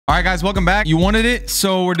All right, guys, welcome back. You wanted it,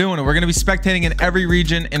 so we're doing it. We're going to be spectating in every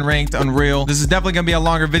region in ranked Unreal. This is definitely going to be a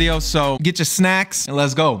longer video, so get your snacks and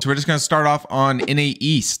let's go. So we're just going to start off on NA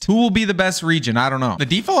East. Who will be the best region? I don't know. The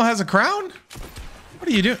default has a crown? What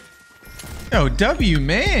are you doing? Yo,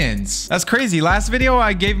 W-mans. That's crazy. Last video,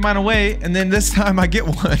 I gave mine away, and then this time I get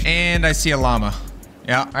one. And I see a llama.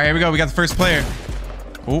 Yeah. All right, here we go. We got the first player.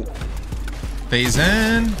 Oh. Phase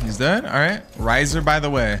in. He's dead. All right. Riser, by the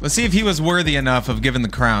way. Let's see if he was worthy enough of giving the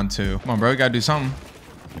crown to. Come on, bro. You gotta do something.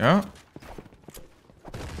 Yeah.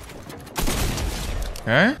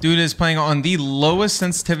 Okay. Dude is playing on the lowest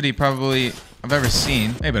sensitivity probably I've ever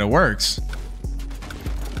seen. Hey, but it works.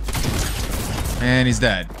 And he's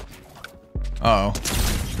dead. Uh-oh.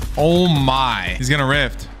 Oh my. He's gonna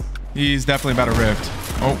rift. He's definitely about to rift.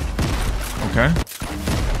 Oh. Okay.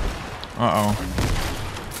 Uh-oh.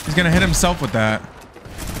 He's gonna hit himself with that.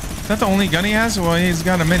 Is that the only gun he has? Well, he's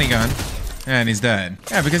got a minigun. And he's dead.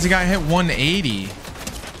 Yeah, because he got hit 180.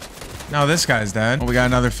 Now this guy's dead. Oh, we got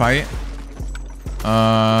another fight.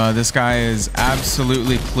 This guy is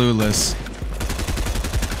absolutely clueless.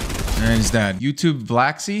 And he's dead. YouTube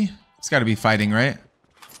Vlaxy? He's gotta be fighting, right?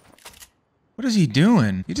 What is he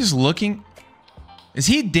doing? He just looking? Is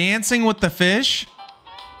he dancing with the fish?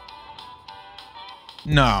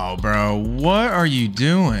 No, bro. What are you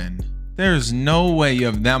doing? There's no way you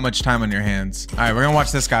have that much time on your hands. All right, we're gonna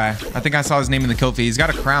watch this guy. I think I saw his name in the kill feed. He's got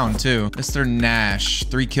a crown too. Mr. Nash.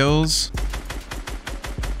 3 kills.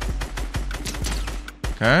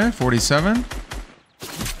 Okay, 47.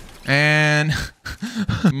 And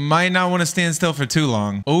might not want to stand still for too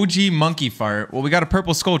long. OG monkey fart. Well, we got a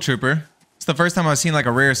purple skull trooper. It's the first time I've seen like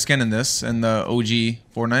a rare skin in this, in the OG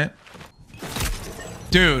Fortnite.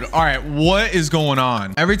 Dude, all right, what is going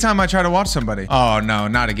on? Every time I try to watch somebody. Oh, no,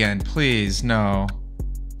 not again. Please, no.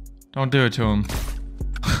 Don't do it to him.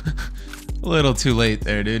 A little too late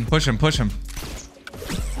there, dude. Push him, push him.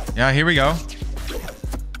 Yeah, here we go.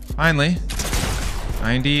 Finally.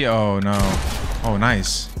 90. Oh, no. Oh,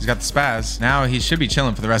 nice. He's got the spaz. Now he should be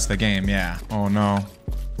chilling for the rest of the game. Yeah. Oh, no.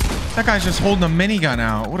 That guy's just holding a minigun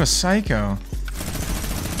out. What a psycho.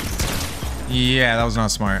 Yeah, that was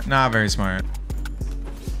not smart. Not very smart.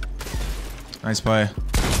 Nice play.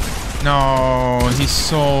 No, he's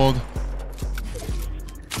sold.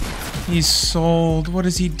 He's sold. What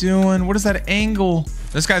is he doing? What is that angle?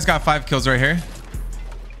 This guy's got 5 kills right here.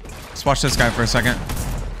 Let's watch this guy for a second.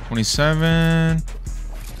 27.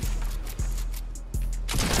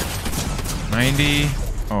 90.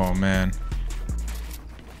 Oh, man.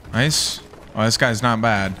 Nice. Oh, this guy's not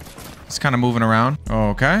bad. He's kind of moving around. Oh,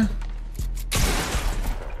 okay.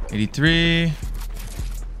 83.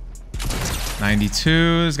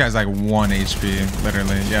 92. This guy's like 1 HP,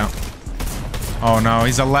 literally. Yeah. Oh no,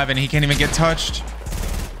 he's 11. He can't even get touched.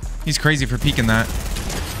 He's crazy for peeking that.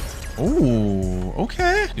 Oh,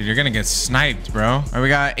 okay. Dude, you're gonna get sniped, bro. All right, we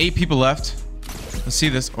got 8 people left. Let's see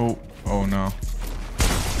this. Oh no.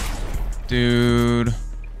 Dude.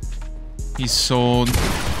 He's sold.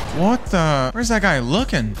 What the? Where's that guy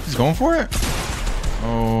looking? He's going for it?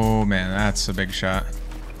 Oh man, that's a big shot.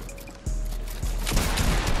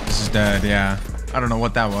 This is dead, yeah. I don't know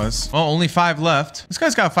what that was. Oh, only 5 left. This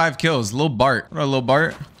guy's got 5 kills. Lil Bart. What a Lil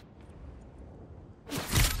Bart.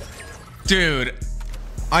 Dude,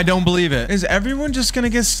 I don't believe it. Is everyone just gonna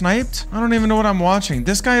get sniped? I don't even know what I'm watching.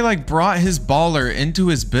 This guy like brought his baller into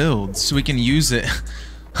his build so we can use it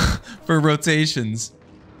for rotations.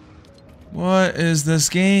 What is this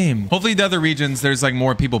game? Hopefully the other regions, there's like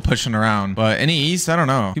more people pushing around. But any East, I don't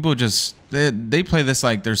know. People just, they play this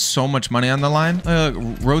like there's so much money on the line.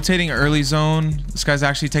 Rotating early zone. This guy's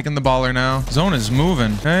actually taking the baller now. Zone is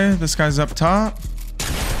moving. Okay, this guy's up top.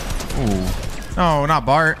 Ooh. No, not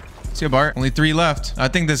Bart. See a Bart. Only 3 left. I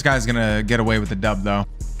think this guy's gonna get away with the dub though.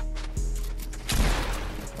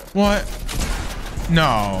 What?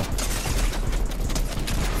 No.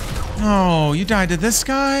 No, you died to this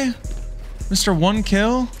guy? Mr. 1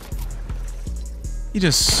 kill? He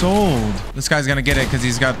just sold. This guy's gonna get it because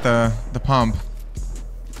he's got the pump.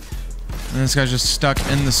 And this guy's just stuck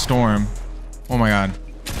in the storm. Oh my god.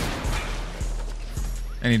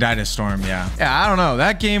 And he died of storm, yeah. Yeah, I don't know.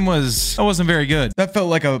 That game wasn't very good. That felt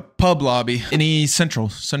like a pub lobby. Any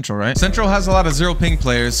Central, right? Central has a lot of 0 ping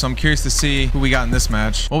players, so I'm curious to see who we got in this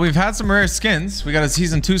match. Well, we've had some rare skins. We got a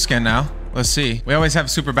season 2 skin now. Let's see. We always have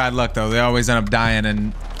super bad luck though. They always end up dying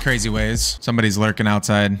in crazy ways. Somebody's lurking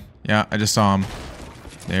outside. Yeah, I just saw him.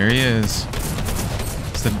 There he is.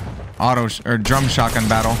 It's the drum shotgun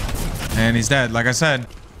battle. And he's dead, like I said.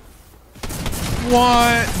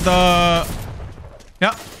 What the?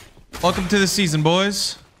 Yep. Welcome to the season,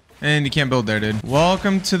 boys. And you can't build there, dude.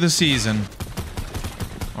 Welcome to the season.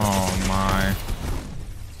 Oh my.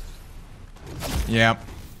 Yep.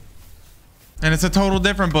 And it's a total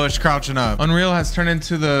different bush crouching up. Unreal has turned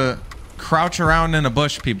into the crouch around in a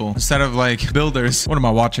bush people instead of like builders. What am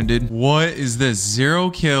I watching, dude? What is this?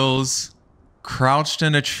 0 kills, crouched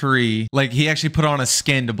in a tree. Like he actually put on a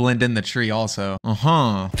skin to blend in the tree also.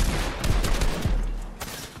 Uh-huh.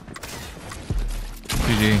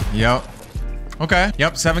 GG. Yep. Okay.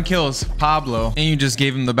 Yep. 7 kills. Pablo. And you just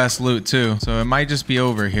gave him the best loot too. So it might just be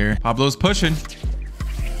over here. Pablo's pushing.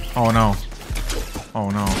 Oh no. Oh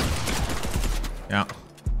no. Yeah.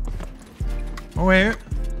 Oh wait.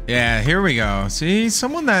 Yeah, here we go. See,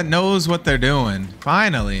 someone that knows what they're doing.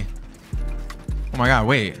 Finally. Oh my god,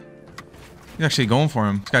 wait. He's actually going for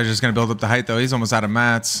him. This guy's just gonna build up the height though. He's almost out of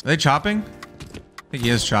mats. Are they chopping? I think he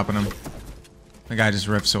is chopping him. The guy just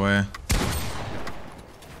rips away.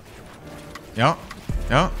 Yep.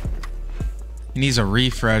 Yep. He needs a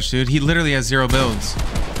refresh, dude. He literally has 0 builds.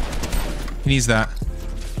 He needs that.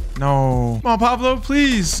 No. Come on, Pablo,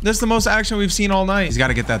 please. This is the most action we've seen all night. He's got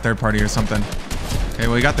to get that third party or something. Okay,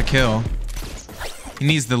 well, he got the kill. He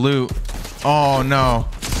needs the loot. Oh, no.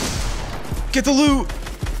 Get the loot.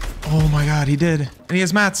 Oh, my God, he did. And he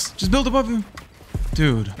has mats. Just build above him.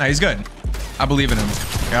 Dude. Nah, he's good. I believe in him.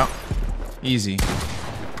 Yep. Easy.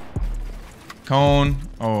 Cone.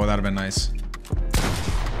 Oh, that would have been nice.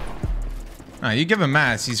 Nah, you give him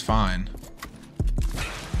mats, he's fine.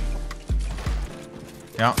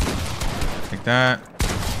 Yeah. Take that.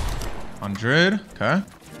 100. Okay.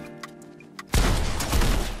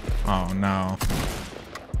 Oh, no.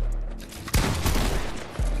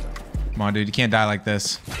 Come on, dude. You can't die like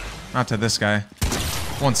this. Not to this guy.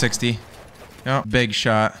 160. Yep. Big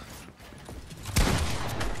shot.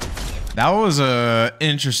 That was a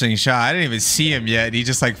interesting shot. I didn't even see him yet. He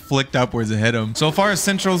just like flicked upwards and hit him. So far,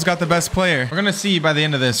 Central's got the best player. We're going to see by the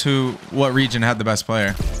end of this what region had the best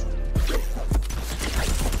player.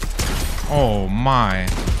 Oh my.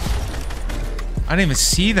 I didn't even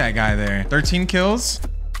see that guy there. 13 kills.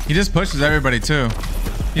 He just pushes everybody too.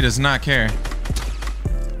 He does not care.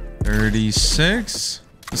 36.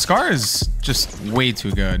 The Scar is just way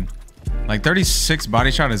too good. Like 36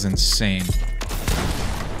 body shot is insane.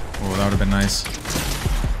 Oh, that would have been nice.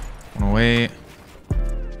 Wanna wait.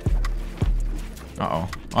 Uh-oh.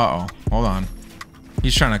 Uh-oh. Hold on.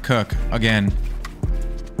 He's trying to cook again.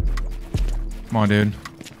 Come on, dude.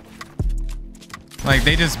 Like,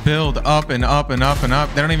 they just build up and up and up and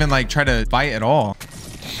up. They don't even, like, try to fight at all.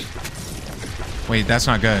 Wait, that's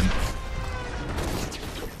not good. I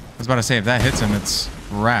was about to say, if that hits him, it's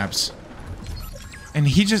wraps. And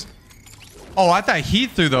he just... Oh, I thought he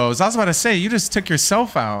threw those. I was about to say, you just took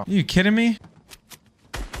yourself out. Are you kidding me?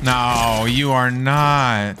 No, you are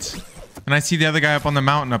not. And I see the other guy up on the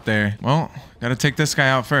mountain up there. Well, gotta take this guy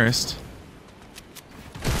out first.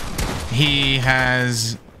 He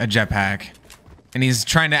has a jetpack. And he's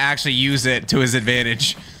trying to actually use it to his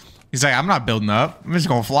advantage. He's like, I'm not building up. I'm just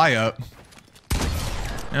gonna fly up.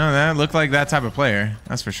 You know, that looked like that type of player.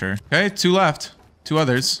 That's for sure. Okay, 2 left. 2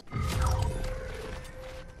 others.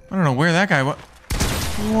 I don't know where that guy was.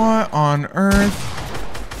 What on earth?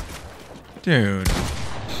 Dude.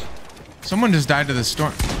 Someone just died to the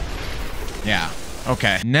storm. Yeah.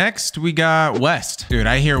 Okay. Next, we got West. Dude,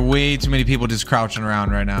 I hear way too many people just crouching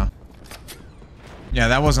around right now. Yeah,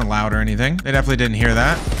 that wasn't loud or anything. They definitely didn't hear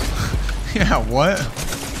that. Yeah, what?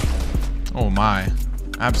 Oh my.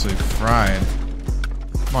 Absolutely fried.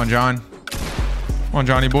 Come on, John. Come on,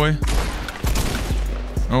 Johnny boy.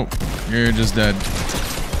 Oh, you're just dead.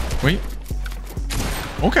 Wait.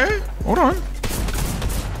 Okay. Hold on.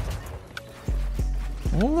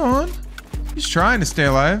 Hold on. He's trying to stay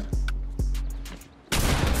alive.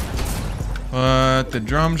 The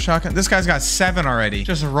drum shotgun. This guy's got 7 already.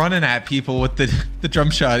 Just running at people with the drum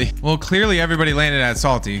shotty. Well, clearly everybody landed at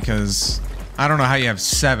Salty because I don't know how you have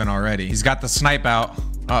 7 already. He's got the snipe out.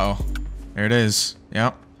 Uh-oh. There it is.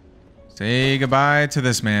 Yep. Say goodbye to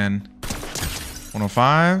this man.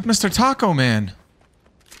 105. Mr. Taco Man.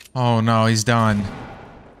 Oh no, he's done.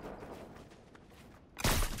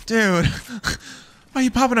 Dude. Why are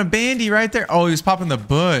you popping a bandy right there? Oh, he was popping the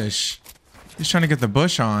bush. He's trying to get the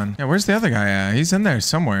bush on. Yeah, where's the other guy at? He's in there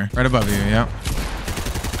somewhere. Right above you, yep.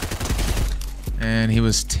 And he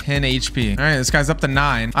was 10 HP. All right, this guy's up to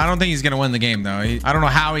 9. I don't think he's gonna win the game though. I don't know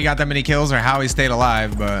how he got that many kills or how he stayed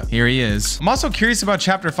alive, but here he is. I'm also curious about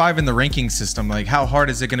chapter 5 in the ranking system. Like, how hard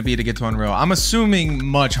is it gonna be to get to Unreal? I'm assuming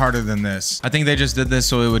much harder than this. I think they just did this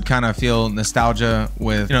so it would kind of feel nostalgia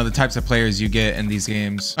with, you know, the types of players you get in these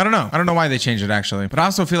games. I don't know. I don't know why they changed it actually, but I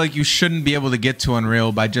also feel like you shouldn't be able to get to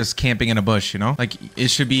Unreal by just camping in a bush, you know? Like, it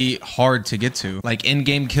should be hard to get to. Like,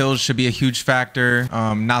 in-game kills should be a huge factor.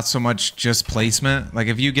 Not so much just placement. Like,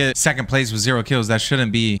 if you get second place with 0 kills, that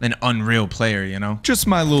shouldn't be an Unreal player, you know? Just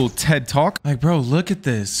my little TED talk. Like, bro, look at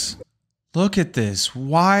this. Look at this.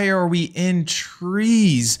 Why are we in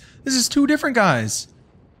trees? This is 2 different guys.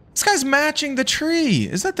 This guy's matching the tree.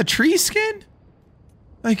 Is that the tree skin?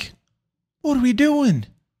 Like, what are we doing?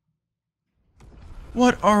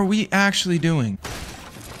 What are we actually doing?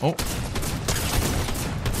 Oh.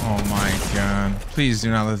 Oh my god. Please do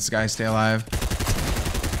not let this guy stay alive.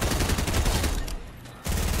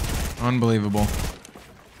 Unbelievable.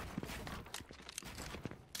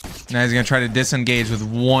 Now he's gonna try to disengage with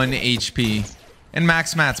 1 HP. And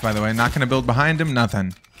max mats, by the way. Not gonna build behind him,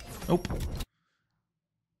 nothing. Nope.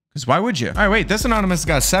 Because why would you? All right, wait, this anonymous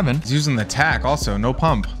got 7. He's using the tack also, no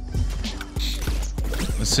pump.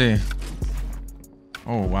 Let's see.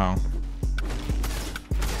 Oh, wow.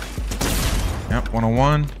 Yep,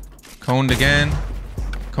 101. Coned again.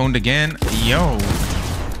 Coned again. Yo.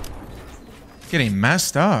 Getting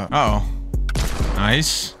messed up. Uh-oh.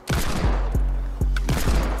 Nice.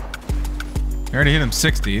 I already hit him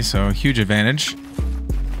 60, so huge advantage.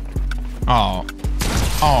 Oh.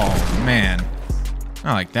 Oh, man.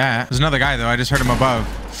 Not like that. There's another guy, though. I just heard him above.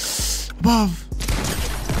 Above.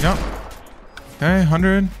 Yep. Okay,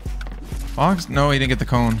 100. Fox? No, he didn't get the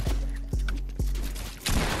cone.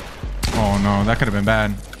 Oh, no. That could have been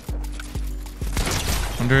bad.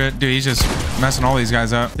 100. Dude, he's just messing all these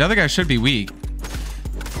guys up. The other guy should be weak.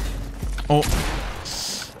 Oh.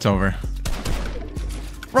 It's over.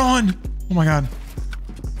 Run! Oh, my God.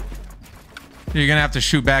 You're gonna have to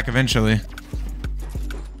shoot back eventually.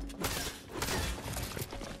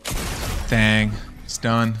 Dang. It's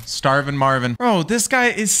done. Starving Marvin. Bro, this guy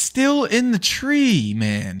is still in the tree,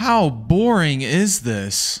 man. How boring is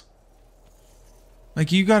this?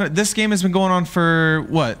 Like, you gotta... This game has been going on for,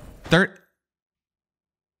 what?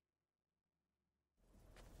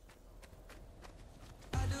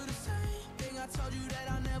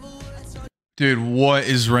 Dude, what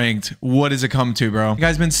is ranked? What does it come to, bro? You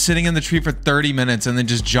guys been sitting in the tree for 30 minutes and then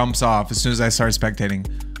just jumps off as soon as I start spectating.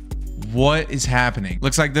 What is happening?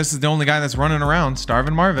 Looks like this is the only guy that's running around.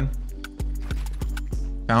 Starving Marvin.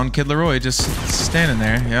 Found Kid Leroy just standing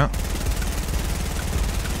there. Yeah.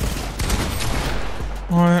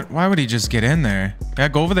 What? Why would he just get in there? Yeah,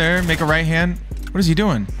 go over there. Make a right hand. What is he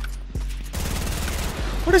doing?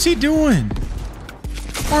 What is he doing?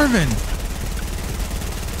 Marvin.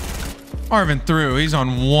 Marvin threw. He's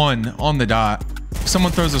on 1 on the dot. If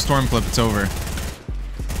someone throws a storm clip, it's over.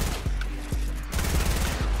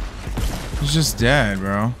 He's just dead,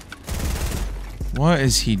 bro. What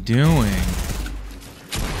is he doing?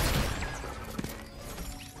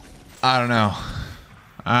 I don't know.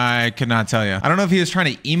 I could not tell you. I don't know if he was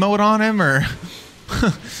trying to emote on him or...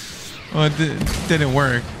 well, it didn't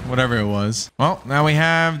work. Whatever it was. Well, now we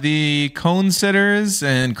have the cone sitters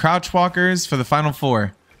and crouch walkers for the final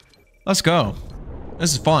 4. Let's go.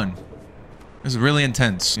 This is fun. This is really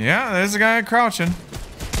intense. Yeah, there's a guy crouching.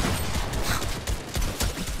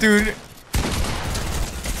 Dude.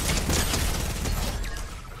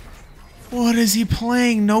 What is he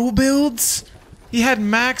playing? No builds? He had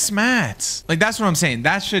max mats. Like, that's what I'm saying.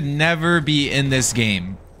 That should never be in this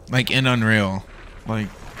game. Like, in Unreal. Like,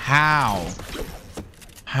 how?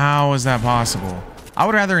 How is that possible? I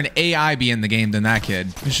would rather an AI be in the game than that kid.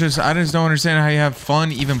 It's just, I just don't understand how you have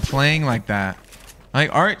fun even playing like that.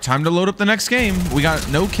 Like, all right, time to load up the next game. We got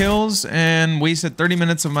no kills and wasted 30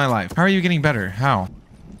 minutes of my life. How are you getting better? How?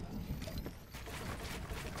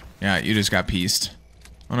 Yeah, you just got pieced.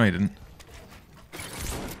 Oh, no, you didn't.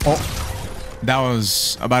 Oh, that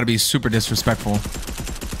was about to be super disrespectful.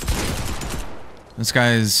 This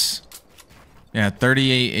guy's, yeah,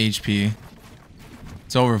 38 HP.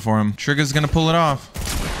 It's over for him. Trigger's gonna pull it off.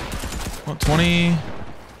 What, 20?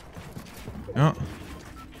 Oh.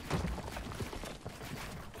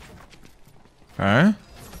 Okay.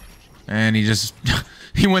 And he just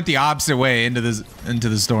he went the opposite way into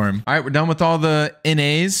the storm. All right, we're done with all the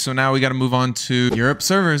NAs, so now we got to move on to Europe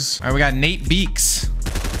servers. All right, we got Nate Beaks.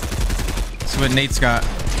 That's what Nate's got.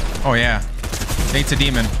 Oh yeah, Nate's a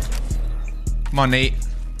demon. Come on, Nate.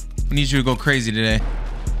 We need you to go crazy today.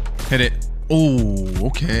 Hit it. Oh,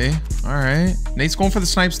 okay. All right. Nate's going for the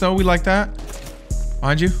snipes though. We like that.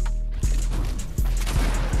 Behind you.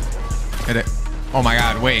 Hit it. Oh my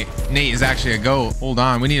God, wait. Nate is actually a goat. Hold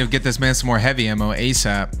on, we need to get this man some more heavy ammo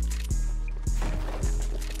ASAP.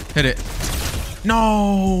 Hit it.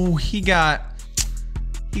 No, he got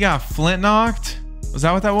flint knocked. Was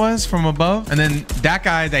that what that was from above? And then that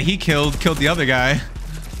guy that he killed the other guy.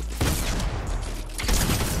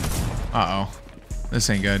 Uh-oh. This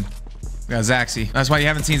ain't good. We got Zaxi. That's why you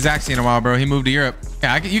haven't seen Zaxi in a while, bro. He moved to Europe.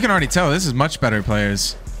 Yeah, you can already tell this is much better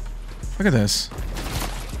players. Look at this.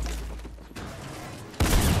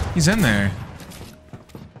 He's in there.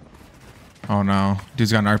 Oh no.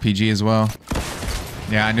 Dude's got an RPG as well.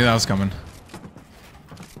 Yeah, I knew that was coming.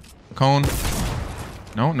 Cone.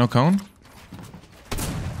 No, no cone.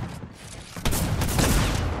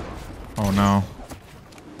 Oh no.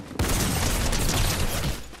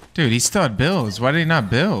 Dude, he still had builds. Why did he not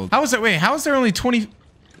build? How is it? Wait, how is there only 20?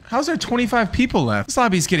 How is there 25 people left? This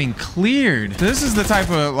lobby's getting cleared. This is the type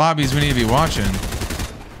of lobbies we need to be watching.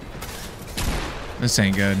 This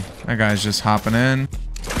ain't good. That guy's just hopping in.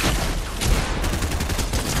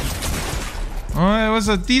 Well, it was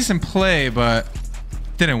a decent play, but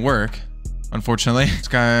didn't work, unfortunately.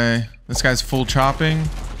 This guy's full chopping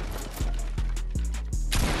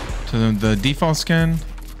to the default skin.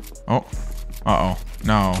 Oh, uh-oh.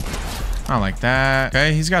 No, not like that.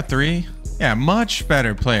 Okay, he's got 3. Yeah, much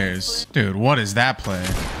better players. Dude, what is that play?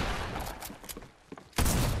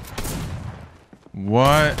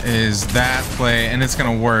 What is that play? And it's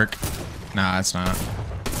gonna work. Nah, it's not.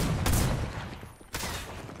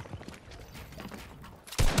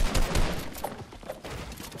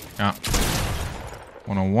 Yeah.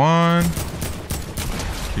 101.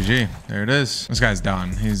 GG. There it is. This guy's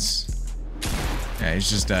done. He's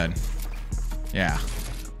just dead. Yeah.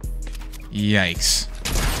 Yikes.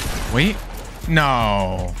 Wait.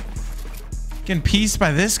 No. Getting pieced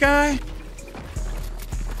by this guy?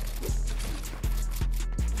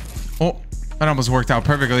 Oh, that almost worked out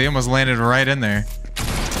perfectly. He almost landed right in there.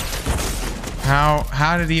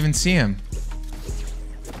 How did he even see him?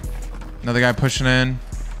 Another guy pushing in.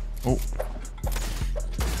 Oh.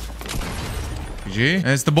 GG. And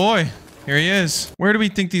it's the boy. Here he is. Where do we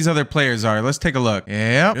think these other players are? Let's take a look.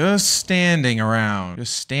 Yep. Just standing around.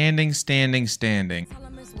 Just standing.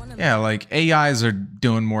 Yeah, like AIs are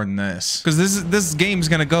doing more than this. Because this game's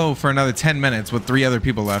gonna go for another 10 minutes with 3 other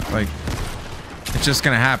people left. Like, it's just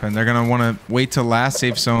gonna happen. They're gonna want to wait till last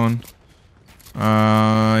safe zone.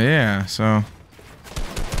 Yeah, so.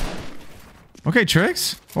 Okay,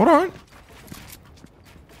 Tricks. Hold on.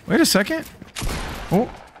 Wait a second. Oh.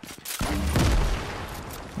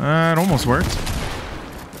 It almost worked.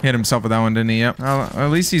 Hit himself with that one, didn't he? Yep. At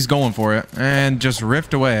least he's going for it. And just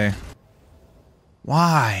rift away.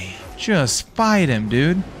 Why? Just fight him,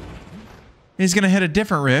 dude. He's gonna hit a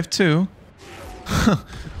different rift, too.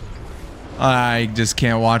 I just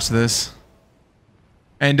can't watch this.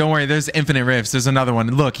 And don't worry, there's infinite rifts. There's another one.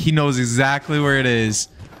 Look, he knows exactly where it is.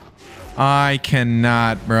 I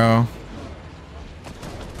cannot, bro.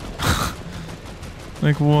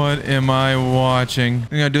 Like, what am I watching?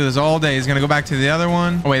 I'm gonna do this all day. He's gonna go back to the other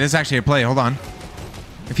one. Oh, wait, this is actually a play. Hold on.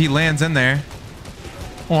 If he lands in there.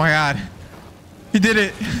 Oh, my God. He did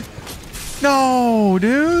it. No,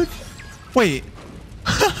 dude. Wait.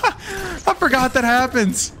 I forgot that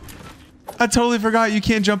happens. I totally forgot you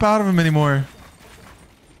can't jump out of him anymore.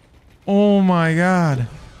 Oh, my God.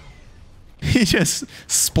 He just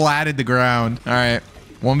splatted the ground. All right.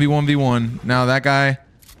 1v1v1. Now that guy.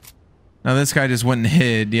 Now this guy just went and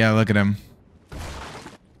hid. Yeah, look at him.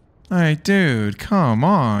 All right, dude. Come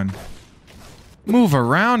on. Move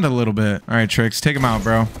around a little bit. All right, Tricks. Take him out,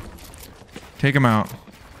 bro. Take him out.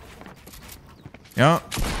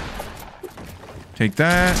 Yup. Take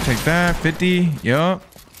that. Take that. 50. Yup.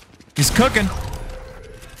 He's cooking.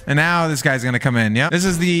 And now this guy's going to come in. Yep. This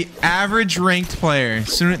is the average ranked player.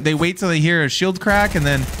 Soon they wait till they hear a shield crack and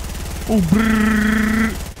then... Oh,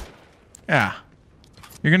 brrr. Yeah.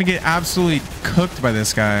 You're going to get absolutely cooked by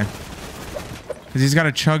this guy. Because he's got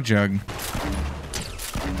a chug jug.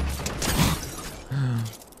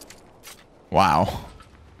 Wow.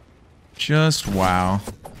 Just wow.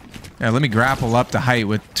 Yeah, let me grapple up to height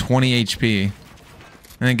with 20 HP. And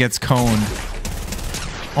then gets coned.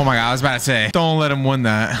 Oh my God, I was about to say. Don't let him win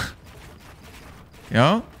that.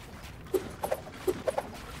 Yo.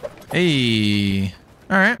 Hey.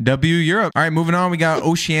 All right. W Europe. All right, moving on. We got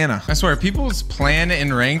Oceania. I swear, people's plan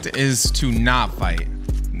in ranked is to not fight.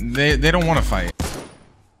 They don't want to fight.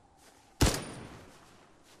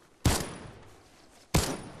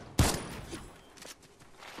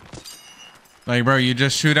 Like, bro, you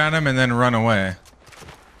just shoot at him and then run away.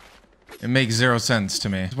 It makes zero sense to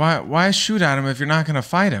me. Why shoot at him if you're not gonna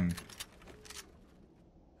fight him?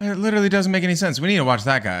 It literally doesn't make any sense. We need to watch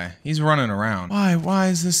that guy. He's running around. Why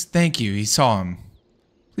is this? Thank you. He saw him.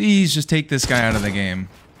 Please just take this guy out of the game.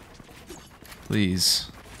 Please.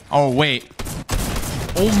 Oh, wait.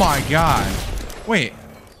 Oh my god. Wait.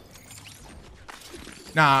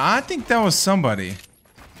 Nah, I think that was somebody.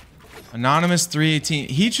 Anonymous 318.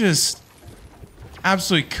 He just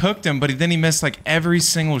absolutely cooked him, but then he missed like every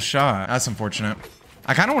single shot. That's unfortunate.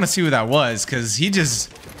 I kind of want to see who that was, because he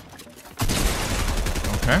just...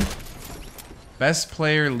 Okay. Best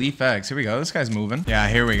player, Leaf X. Here we go. This guy's moving. Yeah,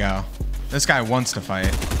 here we go. This guy wants to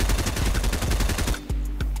fight.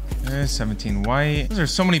 17 white.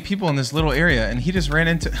 There's so many people in this little area, and he just ran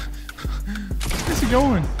into... Where's he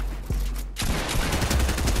going?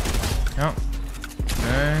 Yep.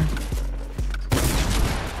 Okay.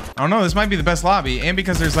 I don't know. This might be the best lobby, and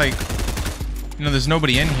because there's like... You know, there's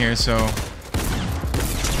nobody in here, so...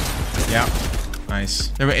 Yeah.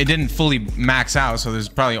 Nice. It didn't fully max out, so there's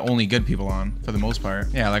probably only good people on, for the most part.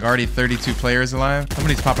 Yeah, like already 32 players alive.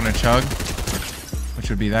 Somebody's popping a chug, which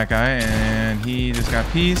would be that guy, and he just got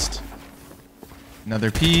pieced.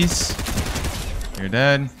 Another piece. You're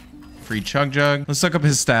dead. Free chug jug. Let's look up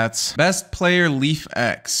his stats. Best player, Leaf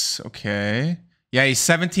X. Okay. Yeah, he's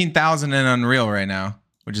 17,000 in Unreal right now,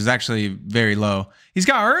 which is actually very low. He's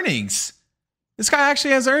got earnings. This guy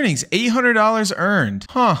actually has earnings. $800 earned.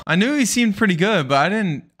 Huh. I knew he seemed pretty good, but I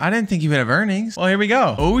didn't think he would have earnings. Well, here we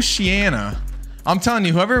go. Oceana. I'm telling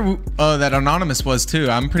you, whoever that Anonymous was too,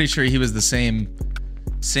 I'm pretty sure he was the same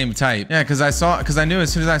type. Yeah, because I knew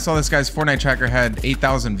as soon as I saw this guy's Fortnite tracker had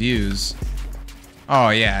 8,000 views. Oh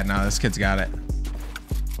yeah, no, this kid's got it.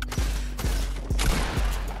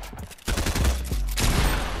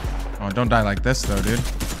 Oh, don't die like this though, dude.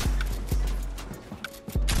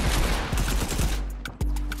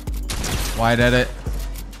 Wide edit.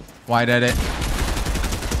 Wide edit.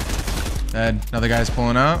 Dead. Another guy's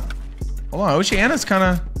pulling up. Hold on, Oceana's kind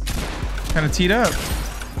of teed up.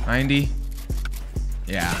 90.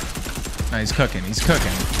 Yeah. No, he's cooking. He's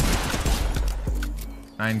cooking.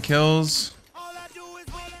 9 kills.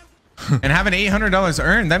 And having $800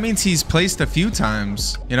 earned, that means he's placed a few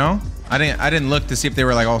times, you know? I didn't look to see if they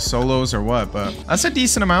were like all solos or what, but that's a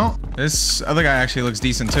decent amount. This other guy actually looks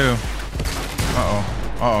decent too. Uh-oh.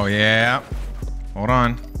 Uh-oh, yeah. Hold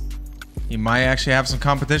on. He might actually have some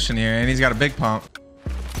competition here, and he's got a big pump.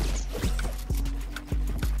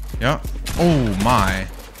 Yep. Oh my.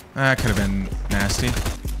 That could have been nasty.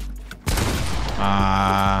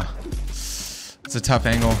 It's a tough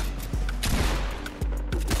angle.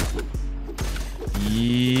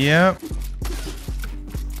 Yep.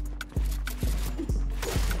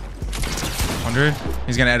 100.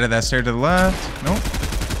 He's gonna edit that stair to the left. Nope.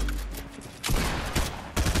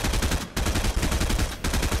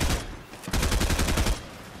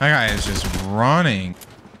 That guy is just running.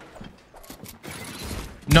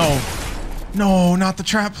 No. No, not the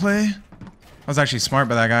trap play. I was actually smart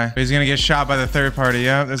by that guy. But he's gonna get shot by the third party.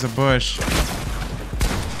 Yeah, there's a bush.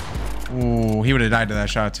 Ooh, he would have died to that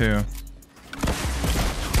shot too.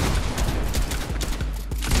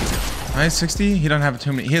 Nice, 60. He doesn't have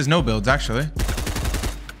too many. He has no builds, actually.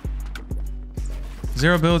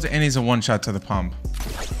 0 builds, and he's a one-shot to the pump.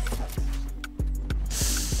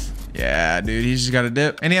 Yeah, dude, he's just got a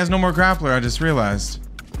dip. And he has no more grappler, I just realized.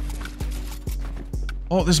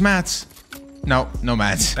 Oh, there's mats. No, no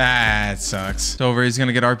mats. That sucks. It's over. He's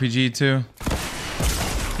gonna get RPG too.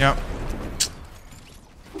 Yep.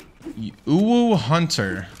 Uwu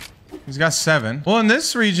Hunter. He's got 7. Well, in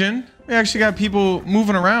this region, we actually got people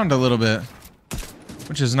moving around a little bit,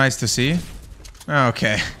 which is nice to see.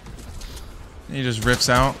 Okay. He just rips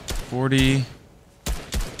out. 40.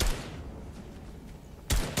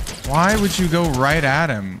 Why would you go right at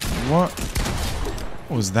him? What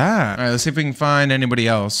was that? All right, let's see if we can find anybody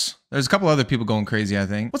else. There's a couple other people going crazy, I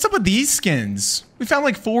think. What's up with these skins? We found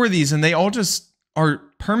like 4 of these and they all just are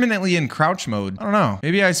permanently in crouch mode. I don't know.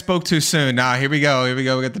 Maybe I spoke too soon. Nah, here we go. Here we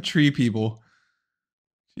go. We got the tree people.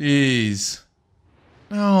 Jeez.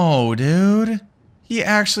 No, dude. He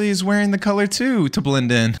actually is wearing the color too to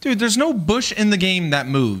blend in. Dude, there's no bush in the game that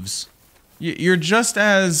moves. You're just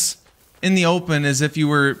as in the open as if you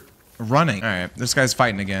were running. All right, this guy's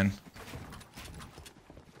fighting again.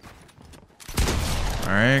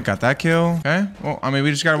 All right, got that kill. Okay, well, I mean,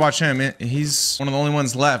 we just gotta watch him. He's one of the only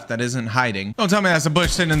ones left that isn't hiding. Don't tell me that's a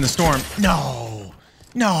bush sitting in the storm. No,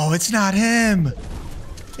 no, it's not him.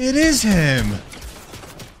 It is him.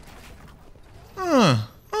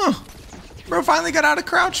 Bro finally got out of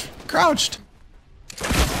crouched.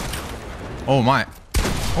 Oh my.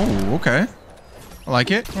 Oh, okay. I like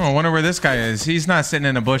it. Oh, I wonder where this guy is. He's not sitting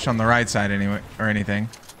in a bush on the right side anyway, or anything.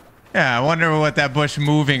 Yeah, I wonder what that bush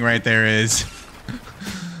moving right there is.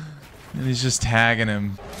 And he's just tagging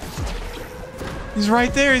him. He's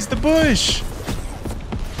right there. He's the bush.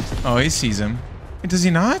 Oh, he sees him. Does he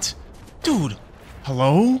not? Dude,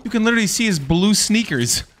 hello? You can literally see his blue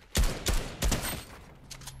sneakers.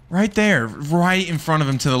 Right there. Right in front of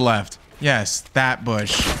him to the left. Yes, that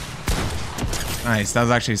bush. Nice. That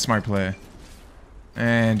was actually a smart play.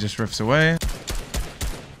 And just riffs away.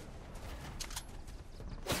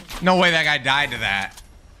 No way that guy died to that.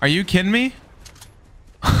 Are you kidding me?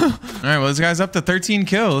 Alright, well, this guy's up to 13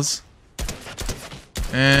 kills.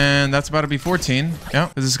 And that's about to be 14.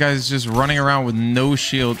 Yep. This guy's just running around with no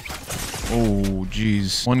shield. Oh,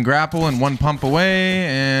 jeez. One grapple and one pump away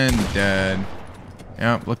and dead.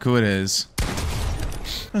 Yep, look who it is.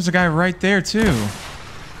 There's a guy right there, too.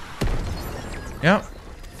 Yep.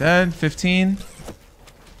 Dead. 15.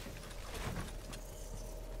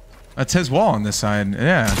 That's his wall on this side.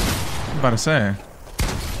 Yeah. I'm about to say.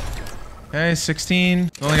 Okay, 16.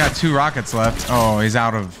 He's only got 2 rockets left. Oh, he's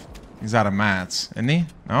out of mats. Isn't he?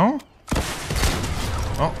 No?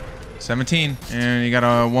 Oh, 17. And you got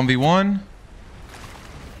a 1v1.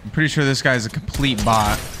 I'm pretty sure this guy's a complete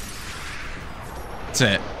bot. That's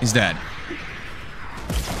it. He's dead.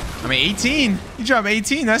 I mean, 18. You dropped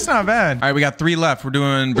 18. That's not bad. All right, we got 3 left. We're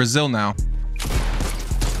doing Brazil now.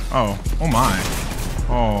 Oh. Oh, my.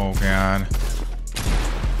 Oh, God.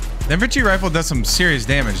 The infantry rifle does some serious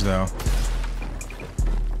damage, though.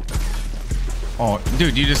 Oh,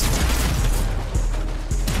 dude, you just... I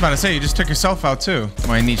was about to say, you just took yourself out, too.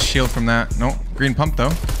 Might need shield from that. Nope. Green pump,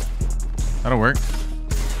 though. That'll work.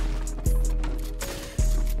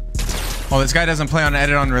 Oh, this guy doesn't play on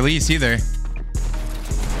edit on release, either.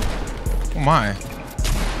 Oh, my.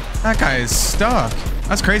 That guy is stuck.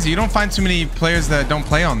 That's crazy. You don't find too many players that don't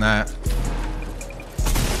play on that.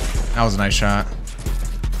 That was a nice shot.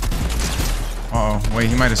 Uh-oh. Wait,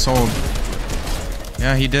 he might have sold.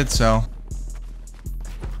 Yeah, he did sell.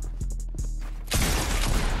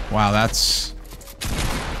 Wow, that's...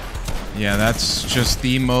 Yeah, that's just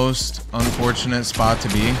the most unfortunate spot to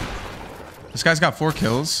be. This guy's got 4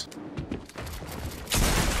 kills.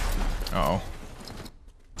 Uh-oh.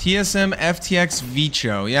 TSM FTX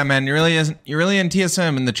Vicho. Yeah, man, you're really in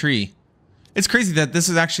TSM in the tree. It's crazy that this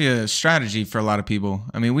is actually a strategy for a lot of people.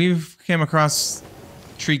 I mean, we've came across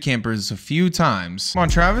tree campers a few times. Come on,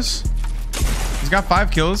 Travis. He's got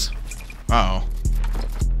 5 kills. Uh-oh.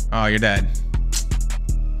 Oh, you're dead.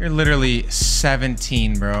 You're literally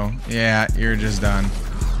 17, bro. Yeah, you're just done.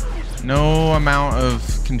 No amount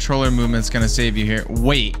of controller movement's gonna save you here.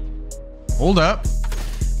 Wait. Hold up.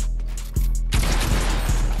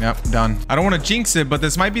 Yep, done. I don't want to jinx it, but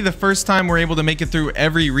this might be the first time we're able to make it through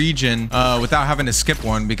every region without having to skip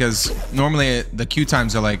one, because normally the queue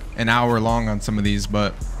times are like an hour long on some of these,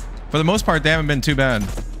 but for the most part, they haven't been too bad.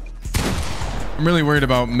 I'm really worried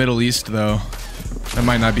about Middle East, though. That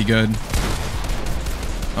might not be good.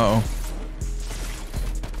 Uh-oh.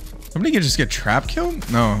 Somebody could just get trap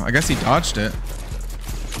killed? No, I guess he dodged it.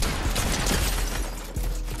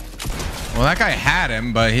 Well, that guy had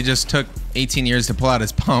him, but he just took 18 years to pull out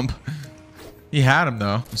his pump. He had him,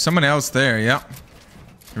 though. There's someone else there. Yep.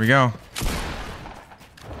 Here we go.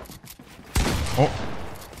 Oh.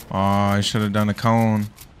 Oh, I should have done a cone.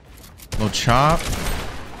 Little chop.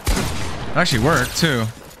 It actually worked, too.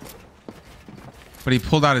 But he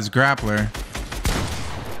pulled out his grappler.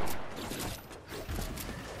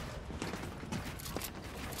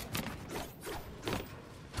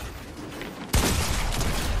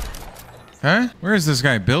 Huh? Where is this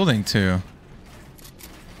guy building to?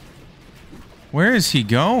 Where is he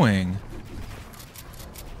going?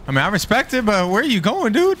 I mean, I respect it, but where are you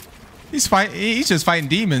going, dude? He's just fighting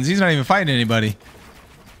demons. He's not even fighting anybody.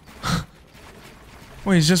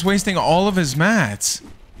 Wait, he's just wasting all of his mats.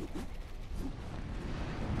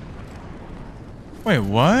 Wait,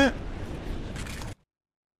 what?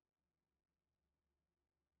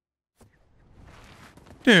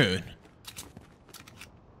 Dude.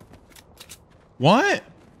 What?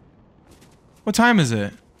 What time is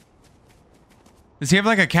it? Does he have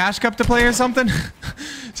like a cash cup to play or something?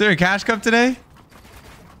 Is there a cash cup today?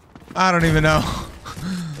 I don't even know.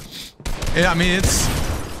 Yeah, I mean, it's...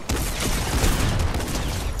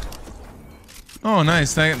 Oh,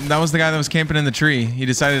 nice. That was the guy that was camping in the tree. He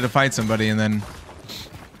decided to fight somebody and then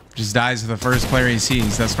just dies to the first player he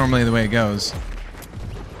sees. That's normally the way it goes.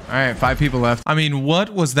 All right, 5 people left. I mean, what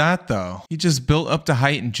was that, though? He just built up to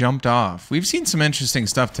height and jumped off. We've seen some interesting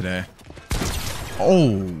stuff today.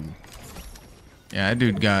 Oh. Yeah, that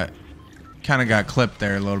dude kind of got clipped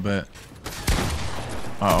there a little bit.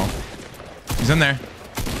 Uh-oh. He's in there.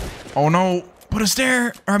 Oh, no. Put a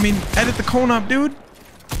stair. Or, I mean, edit the cone up, dude.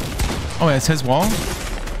 Oh, that's his wall?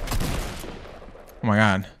 Oh, my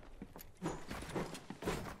God.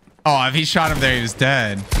 Oh, if he shot him there, he was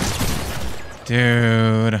dead.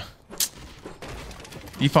 Dude.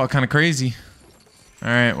 He felt kind of crazy. All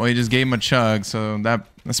right, well, he just gave him a chug, so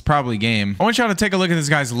that's probably game. I want y'all to take a look at this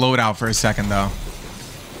guy's loadout for a second, though.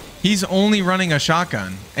 He's only running a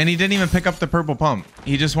shotgun, and he didn't even pick up the purple pump.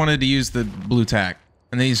 He just wanted to use the blue tack.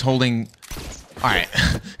 And then he's holding... All right.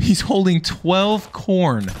 He's holding 12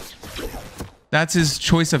 corn. That's his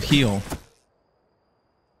choice of heal.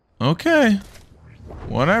 Okay.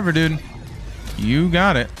 Whatever, dude. You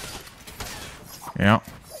got it. Yeah.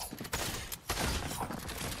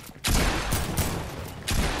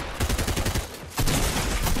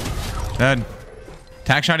 Dead.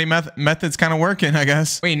 Tack shotty method's kind of working, I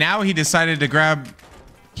guess. Wait, now he decided to grab...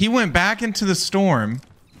 He went back into the storm.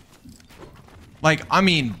 Like, I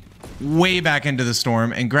mean, way back into the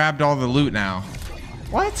storm and grabbed all the loot now.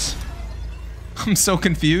 What? I'm so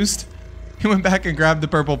confused. He went back and grabbed the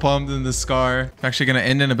purple pump and the scar. It's actually going to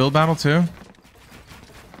end in a build battle, too.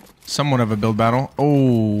 Somewhat of a build battle.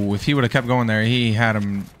 Oh, if he would have kept going there, he had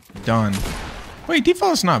him done. Wait,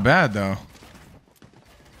 default's not bad, though.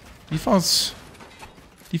 Default's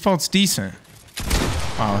decent.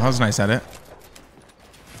 Wow, that was nice at it.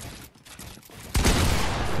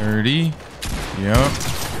 30. Yep.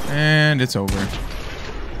 And it's over.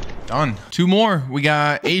 Done. 2 more. We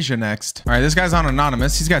got Asia next. All right, this guy's on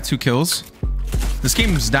anonymous. He's got 2 kills. This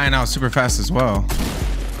game's dying out super fast as well.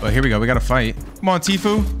 But here we go. We got to fight. Come on,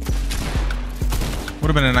 Tifu. Would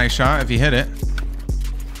have been a nice shot if he hit it.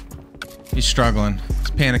 He's struggling.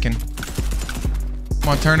 He's panicking. Come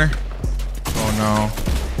on, Turner. Oh, no.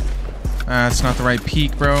 That's not the right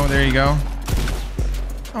peak, bro. There you go.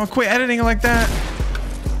 Oh, quit editing it like that.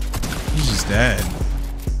 He's just dead.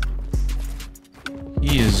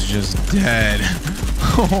 He is just dead.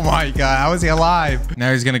 Oh, my God. How is he alive?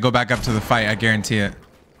 Now he's going to go back up to the fight. I guarantee it.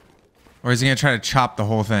 Or is he going to try to chop the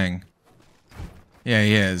whole thing? Yeah,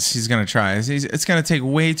 he is. He's going to try. It's going to take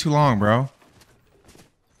way too long, bro.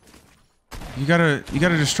 You gotta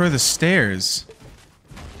destroy the stairs.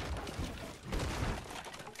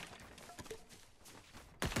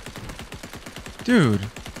 Dude,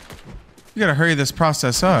 you gotta hurry this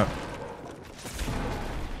process up.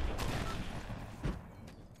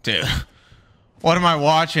 Dude, what am I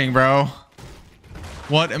watching, bro?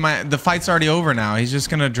 What am I? The fight's already over now. He's just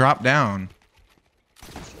gonna drop down.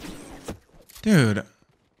 Dude.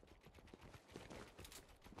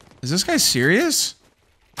 Is this guy serious?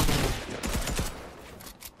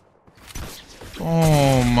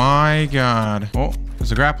 Oh my God. Oh,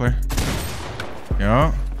 there's a grappler.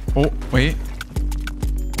 Yeah. Oh, wait.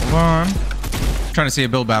 Hold on. I'm trying to see a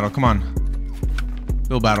build battle. Come on.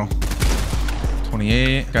 Build battle.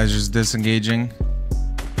 28. Guy's just disengaging.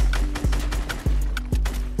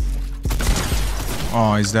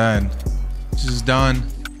 Oh, he's dead. He's just done.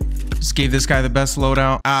 Just gave this guy the best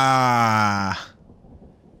loadout. Ah.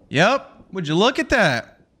 Yep. Would you look at that?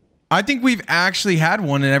 I think we've actually had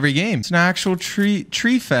one in every game. It's an actual tree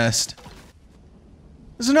fest.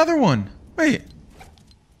 There's another one. Wait. Is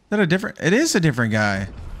that a different? It is a different guy.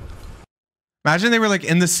 Imagine they were like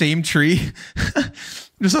in the same tree.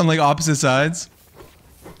 Just on like opposite sides.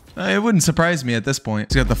 It wouldn't surprise me at this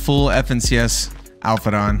point. He's got the full FNCS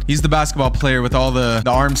outfit on. He's the basketball player with all the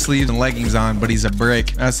arm sleeves and leggings on, but he's a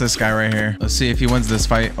brick. That's this guy right here. Let's see if he wins this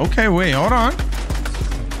fight. Okay, wait, hold on.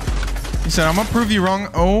 He said, I'm gonna prove you wrong.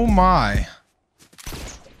 Oh my.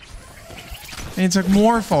 And he took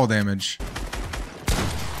more fall damage.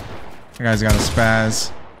 That guy's got a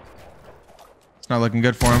spaz. It's not looking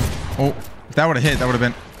good for him. Oh, if that would have hit, that would have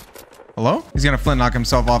been... Hello? He's gonna flint knock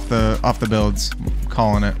himself off the builds. I'm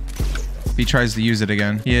calling it. If he tries to use it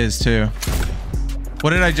again. He is too.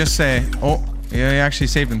 What did I just say? Oh, yeah, he actually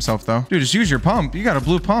saved himself though. Dude, just use your pump. You got a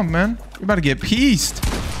blue pump, man. You're about to get pieced.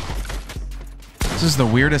 This is the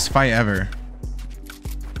weirdest fight ever.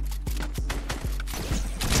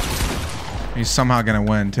 He's somehow gonna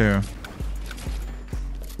win too.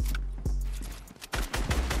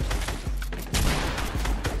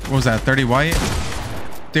 What was that? 30 white?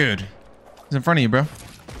 Dude, he's in front of you, bro.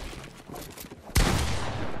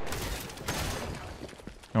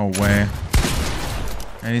 No way.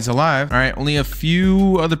 And he's alive. All right, only a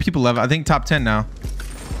few other people left. I think top 10 now.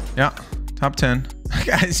 Yeah, top 10.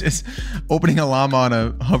 Guy's just opening a llama on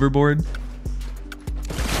a hoverboard.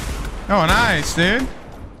 Oh, nice, dude.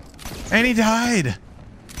 And he died.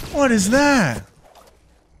 What is that?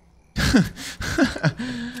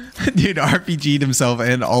 Dude, RPG'd himself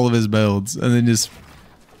and all of his builds and then just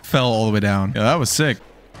fell all the way down. Yeah, that was sick.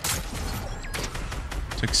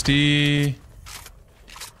 60.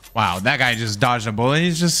 Wow, that guy just dodged a bullet.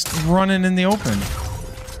 He's just running in the open.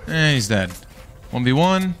 Eh, he's dead.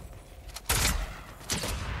 1v1.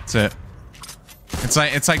 That's it.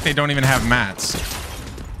 It's like they don't even have mats.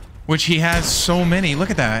 Which he has so many.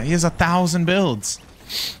 Look at that. He has 1,000 builds.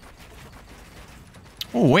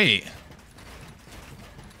 Oh, wait.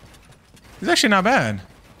 He's actually not bad.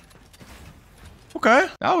 Okay.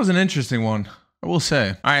 That was an interesting one, I will say.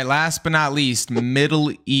 All right, last but not least,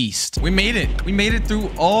 Middle East. We made it. We made it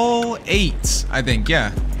through all 8, I think.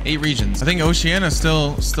 Yeah, 8 regions. I think Oceania's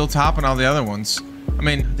still topping all the other ones. I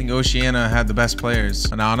mean, I think Oceania had the best players.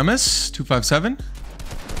 Anonymous, 257.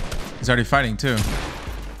 He's already fighting too.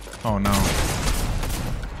 Oh no.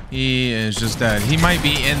 He is just dead. He might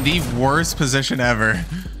be in the worst position ever.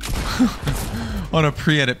 On a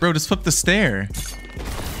pre-edit. Bro, just flip the stair.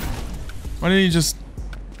 Why didn't he just...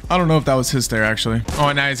 I don't know if that was his stair, actually. Oh,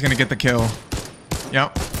 and now he's gonna get the kill.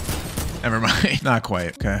 Yep. Never mind. Not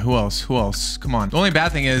quite. Okay, who else? Who else? Come on. The only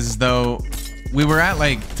bad thing is, though, we were at,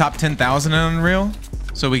 like, top 10,000 in Unreal.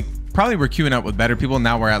 So we probably were queuing up with better people.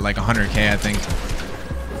 Now we're at, like, 100K, I think.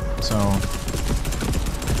 So...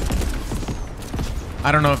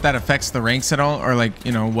 I don't know if that affects the ranks at all, or, like,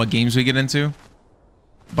 you know, what games we get into.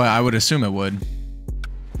 But I would assume it would.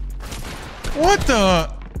 What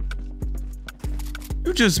the...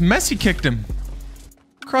 You just Messi kicked him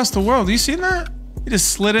across the world. You seen that? He just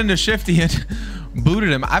slid into Shifty and booted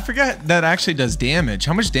him. I forgot that actually does damage.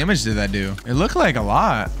 How much damage did that do? It looked like a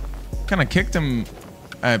lot. Kind of kicked him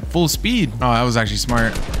at full speed. Oh, that was actually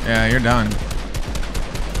smart. Yeah, you're done.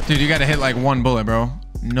 Dude, you got to hit like 1 bullet, bro.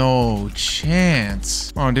 No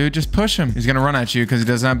chance. Come on, dude. Just push him. He's going to run at you because he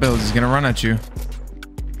does not build. He's going to run at you.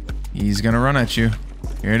 He's going to run at you.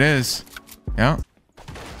 Here it is. Yeah.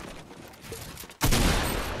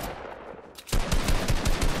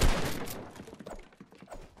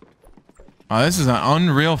 Oh, this is an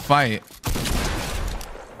unreal fight.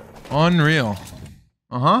 Unreal.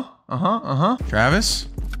 Travis.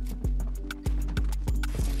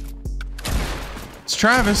 It's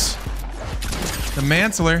Travis. The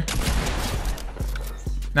Mantler.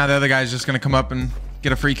 Now the other guy's just gonna come up and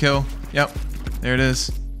get a free kill. Yep. There it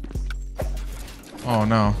is. Oh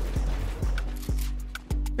no.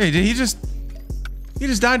 Hey, did he just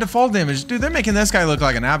died to fall damage. Dude, they're making this guy look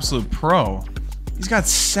like an absolute pro. He's got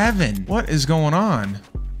 7. What is going on?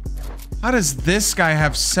 How does this guy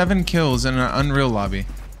have 7 kills in an Unreal lobby?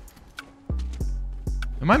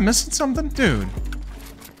 Am I missing something? Dude.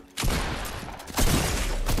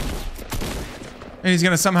 And he's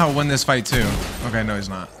gonna somehow win this fight too. Okay, no, he's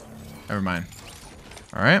not. Never mind.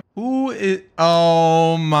 All right. Who is...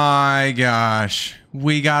 Oh my gosh.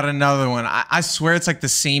 We got another one. I swear it's like the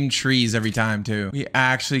same trees every time too. We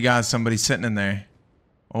actually got somebody sitting in there.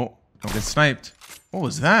 Oh, don't get sniped. What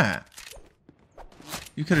was that?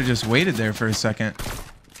 You could have just waited there for a second.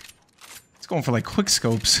 It's going for like quick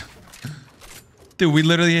scopes. Dude, we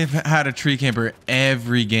literally have had a tree camper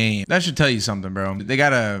every game. That should tell you something, bro. They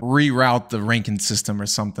gotta reroute the ranking system or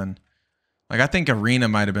something. Like, I think Arena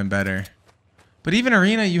might have been better. But even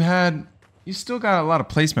Arena, you still got a lot of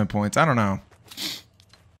placement points. I don't know.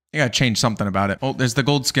 You gotta change something about it. Oh, there's the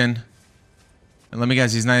gold skin. And let me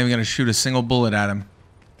guess, he's not even gonna shoot a single bullet at him.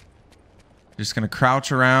 Just gonna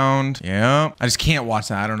crouch around. Yeah. I just can't watch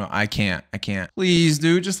that. I don't know. I can't. Please,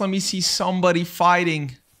 dude, just let me see somebody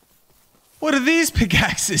fighting. What are these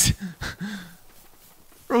pickaxes?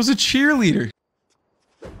 Bro's a cheerleader.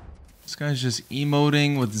 This guy's just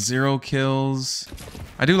emoting with 0 kills.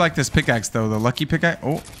 I do like this pickaxe though. The lucky pickaxe.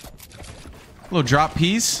 Oh. Little drop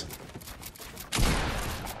piece.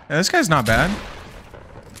 Yeah, this guy's not bad.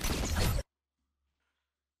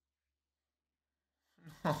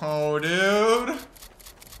 Oh, dude.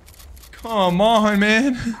 Come on,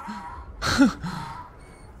 man.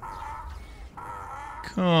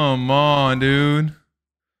 Come on, dude.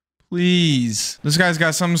 Please. This guy's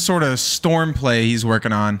got some sort of storm play he's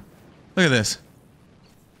working on. Look at this.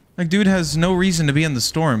 Like, dude has no reason to be in the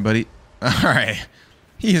storm, but he... Alright.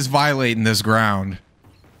 He is violating this ground.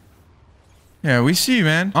 Yeah, we see you,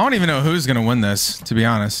 man. I don't even know who's gonna win this, to be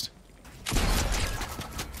honest.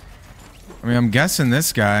 I mean, I'm guessing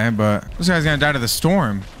this guy, but this guy's gonna die to the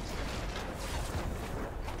storm.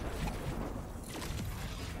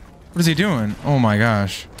 What is he doing? Oh my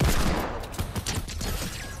gosh.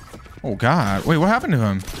 Oh god. Wait, what happened to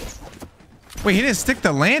him? Wait, he didn't stick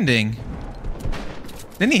the landing.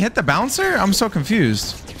 Didn't he hit the bouncer? I'm so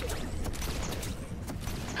confused.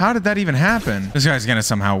 How did that even happen? This guy's gonna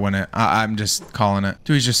somehow win it. I'm just calling it.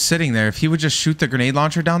 Dude, he's just sitting there. If he would just shoot the grenade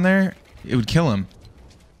launcher down there, it would kill him.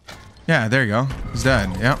 Yeah, there you go. He's dead.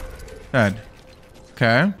 Yep. Dead.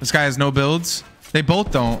 Okay. This guy has no builds. They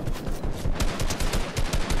both don't.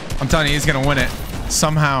 I'm telling you, he's gonna win it.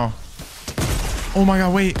 Somehow. Oh my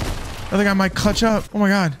god, wait. The other guy might clutch up. Oh my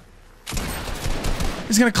god.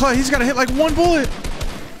 He's gonna clutch. He's gotta hit like one bullet.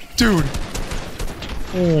 Dude.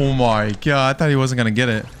 Oh my god. I thought he wasn't gonna get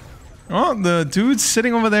it. Oh, the dude's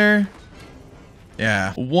sitting over there.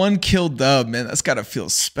 Yeah. 1 kill dub, man. That's gotta feel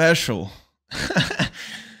special.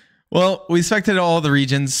 Well, we spectated all the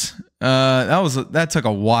regions. That took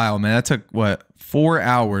a while, man. That took what, 4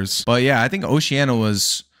 hours. But yeah, I think Oceania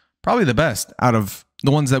was probably the best out of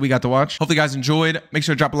the ones that we got to watch. Hopefully you guys enjoyed. Make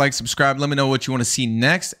sure to drop a like, subscribe. Let me know what you want to see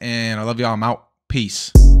next. And I love y'all. I'm out.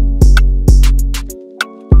 Peace.